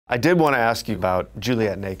I did want to ask you about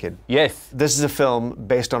Juliet Naked. Yes. This is a film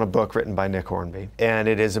based on a book written by Nick Hornby, and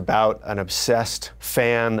it is about an obsessed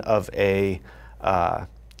fan of a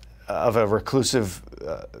reclusive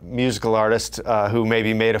musical artist who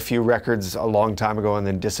maybe made a few records a long time ago and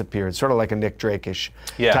then disappeared, sort of like a Nick Drake-ish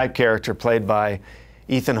type character played by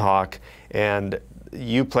Ethan Hawke. And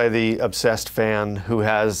you play the obsessed fan who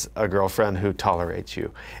has a girlfriend who tolerates you.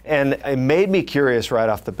 And it made me curious right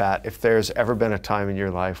off the bat if there's ever been a time in your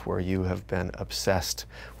life where you have been obsessed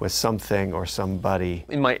with something or somebody.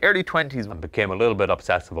 In my early 20s, I became a little bit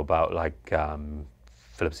obsessive about like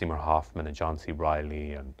Philip Seymour Hoffman and John C.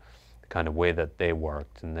 Reilly and the kind of way that they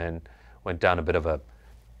worked, and then went down a bit of a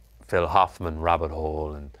Phil Hoffman rabbit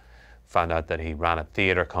hole and found out that he ran a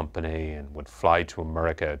theater company and would fly to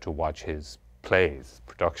America to watch his plays,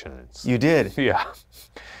 productions. You did? Yeah.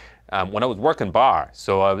 When I was working bar,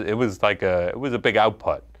 so it was a big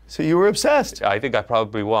output. So you were obsessed? I think I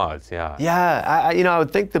probably was, yeah. Yeah, I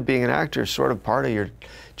would think that being an actor, sort of part of your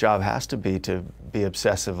job has to be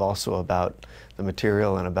obsessive also about the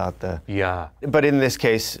material and about the... Yeah. But in this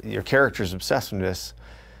case, your character's obsessiveness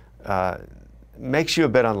makes you a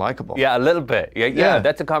bit unlikable. Yeah, a little bit. Yeah,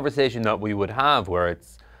 that's a conversation that we would have where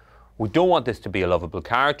we don't want this to be a lovable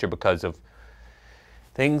character because of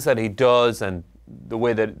things that he does and the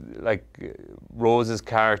way that like Rose's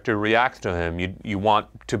character reacts to him. You want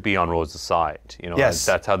to be on Rose's side, you know. Yes.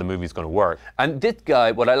 That's how the movie's going to work. And this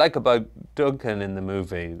guy, what I like about Duncan in the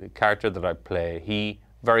movie, the character that I play,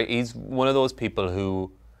 he's one of those people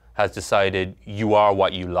who has decided you are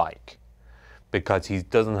what you like, because he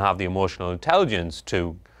doesn't have the emotional intelligence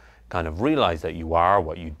to kind of realize that you are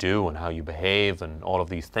what you do and how you behave and all of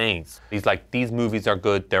these things. He's like, these movies are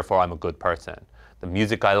good, therefore I'm a good person. The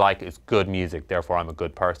music I like is good music, therefore I'm a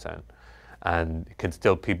good person. And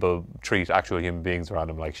people treat actual human beings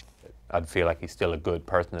around him like, I'd feel like he's still a good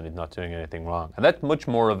person and he's not doing anything wrong. And that's much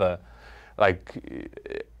more of a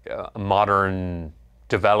modern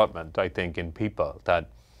development, I think, in people, that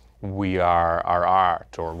we are our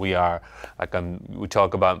art, or we are, like, we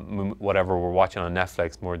talk about whatever we're watching on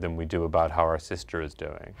Netflix more than we do about how our sister is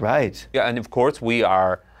doing. Right. Yeah, and of course we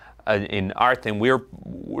are, in art thing,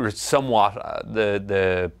 we're somewhat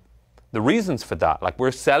the reasons for that. Like,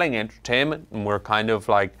 we're selling entertainment, and we're kind of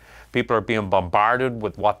like, people are being bombarded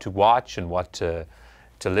with what to watch and what to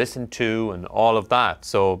listen to and all of that.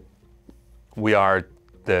 So we are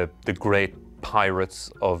the great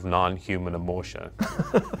pirates of non-human emotion.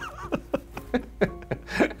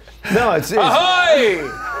 No, it's Ahoy!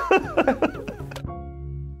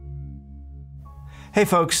 Hey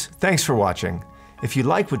folks, thanks for watching. If you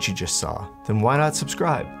like what you just saw, then why not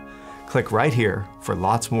subscribe? Click right here for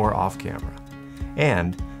lots more off camera.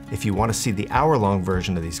 And if you want to see the hour-long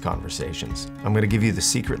version of these conversations, I'm going to give you the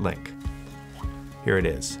secret link. Here it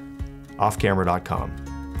is,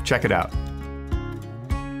 offcamera.com. Check it out.